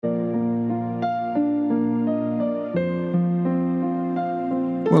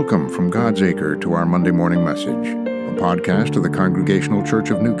Welcome from God's Acre to our Monday morning message, a podcast of the Congregational Church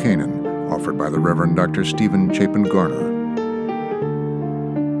of New Canaan, offered by the Reverend Dr. Stephen Chapin Garner.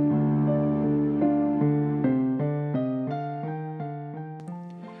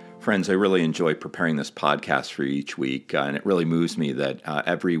 Friends, I really enjoy preparing this podcast for you each week, and it really moves me that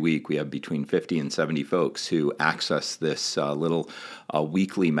every week we have between 50 and 70 folks who access this little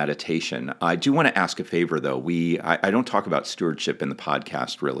weekly meditation. I do want to ask a favor, though. I don't talk about stewardship in the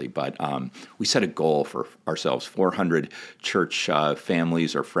podcast, really, but we set a goal for ourselves, 400 church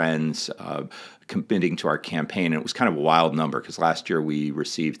families or friends committing to our campaign, and it was kind of a wild number because last year we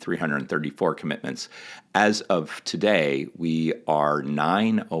received 334 commitments. As of today, we are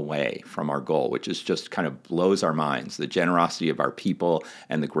 9 away from our goal, which is just kind of blows our minds, the generosity of our people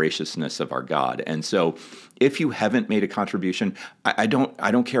and the graciousness of our God. And so if you haven't made a contribution, I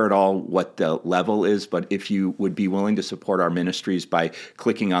don't care at all what the level is, but if you would be willing to support our ministries by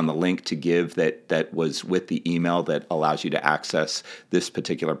clicking on the link to give that was with the email that allows you to access this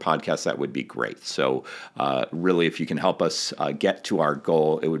particular podcast, that would be great. So really, if you can help us get to our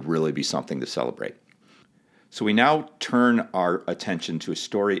goal, it would really be something to celebrate. So we now turn our attention to a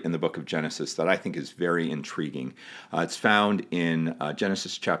story in the book of Genesis that I think is very intriguing. It's found in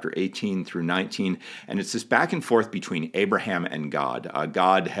Genesis chapter 18 through 19, and it's this back and forth between Abraham and God.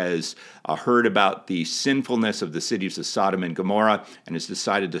 God has heard about the sinfulness of the cities of Sodom and Gomorrah and has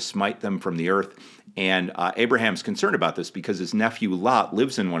decided to smite them from the earth. And Abraham's concerned about this because his nephew Lot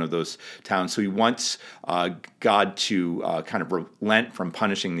lives in one of those towns, so he wants God to kind of relent from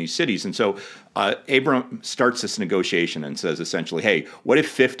punishing these cities. And so Abram starts this negotiation and says essentially, hey, what if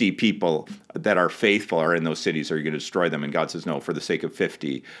 50 people that are faithful are in those cities? Are you going to destroy them? And God says, no, for the sake of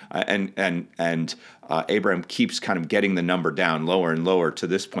 50. And Abram keeps kind of getting the number down lower and lower to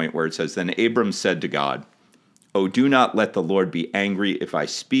this point where it says, then Abram said to God, oh, do not let the Lord be angry if I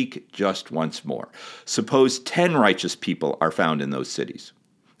speak just once more. Suppose 10 righteous people are found in those cities.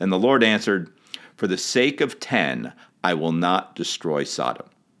 And the Lord answered, for the sake of 10, I will not destroy Sodom.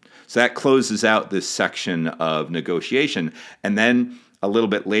 So that closes out this section of negotiation. And then a little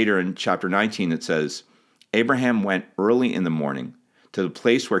bit later in chapter 19, it says, Abraham went early in the morning to the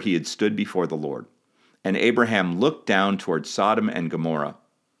place where he had stood before the Lord. And Abraham looked down toward Sodom and Gomorrah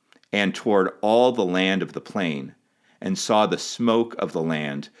and toward all the land of the plain, and saw the smoke of the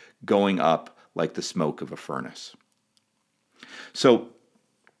land going up like the smoke of a furnace. So,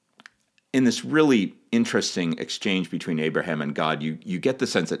 in this really interesting exchange between Abraham and God, you get the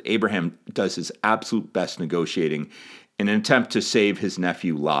sense that Abraham does his absolute best negotiating in an attempt to save his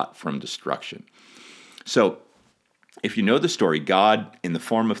nephew Lot from destruction. So, if you know the story, God, in the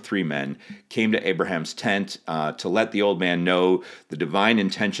form of 3 men, came to Abraham's tent to let the old man know the divine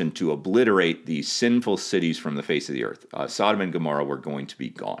intention to obliterate these sinful cities from the face of the earth. Sodom and Gomorrah were going to be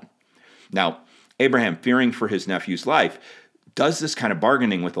gone. Now, Abraham, fearing for his nephew's life, does this kind of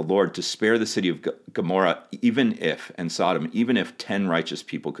bargaining with the Lord to spare the city of Gomorrah, and Sodom, even if 10 righteous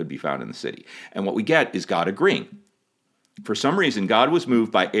people could be found in the city. And what we get is God agreeing. For some reason, God was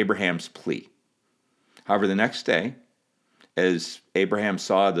moved by Abraham's plea. However, the next day, as Abraham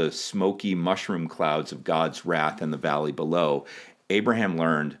saw the smoky mushroom clouds of God's wrath in the valley below, Abraham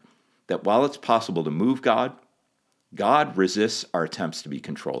learned that while it's possible to move God, God resists our attempts to be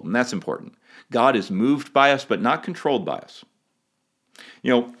controlled. And that's important. God is moved by us, but not controlled by us.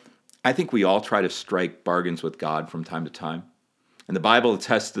 You know, I think we all try to strike bargains with God from time to time. And the Bible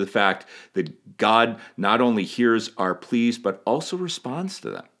attests to the fact that God not only hears our pleas, but also responds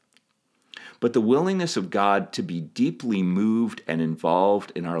to them. But the willingness of God to be deeply moved and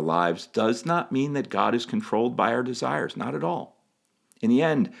involved in our lives does not mean that God is controlled by our desires, not at all. In the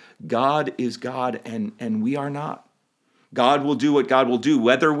end, God is God and we are not. God will do what God will do,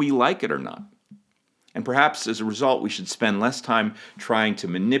 whether we like it or not. And perhaps as a result, we should spend less time trying to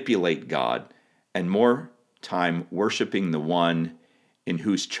manipulate God and more time worshiping the one in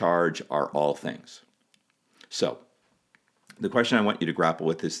whose charge are all things. So, the question I want you to grapple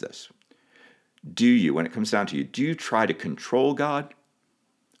with is this. Do you, when it comes down to you, do you try to control God,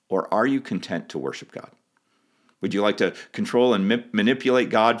 or are you content to worship God? Would you like to control and manipulate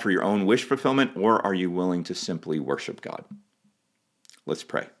God for your own wish fulfillment, or are you willing to simply worship God? Let's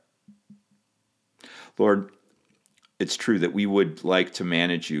pray. Lord, it's true that we would like to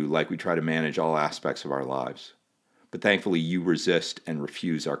manage you like we try to manage all aspects of our lives, but thankfully you resist and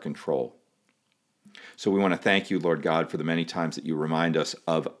refuse our control. So we want to thank you, Lord God, for the many times that you remind us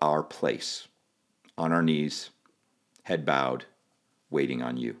of our place. On our knees, head bowed, waiting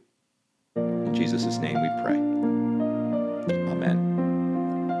on you. In Jesus' name we pray. Amen.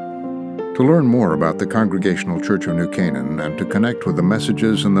 To learn more about the Congregational Church of New Canaan and to connect with the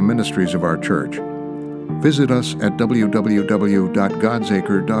messages and the ministries of our church, visit us at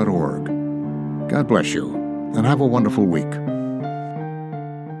www.godsacre.org. God bless you, and have a wonderful week.